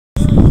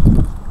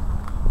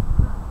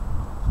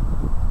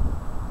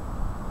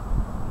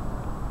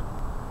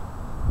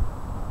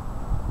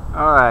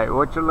Alright,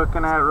 what you're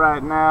looking at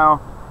right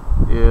now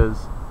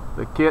is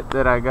the kit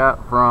that I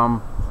got from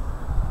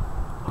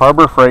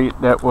Harbor Freight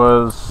that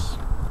was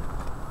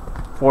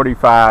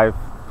 45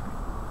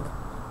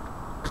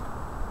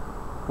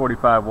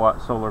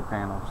 watt solar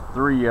panels,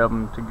 3 of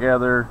them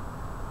together,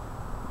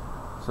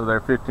 so they're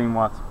 15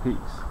 watts a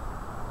piece.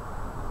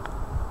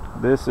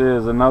 This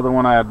is another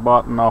one I had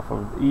bought off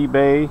of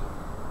eBay,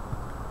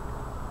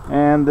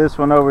 and this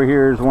one over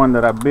here is one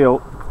that I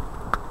built,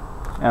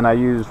 and I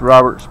used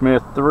Robert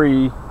Smith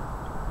 3,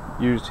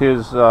 used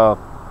his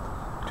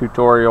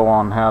tutorial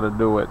on how to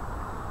do it,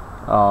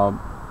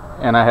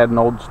 and I had an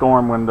old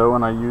storm window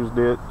and I used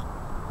it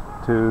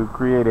to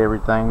create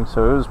everything,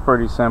 so it was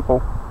pretty simple.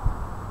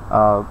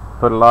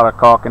 Put a lot of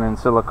caulking and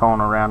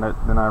silicone around it,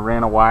 then I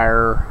ran a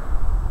wire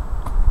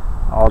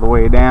all the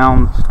way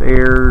down the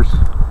stairs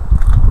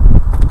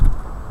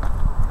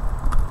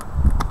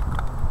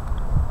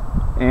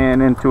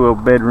and into a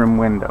bedroom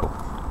window.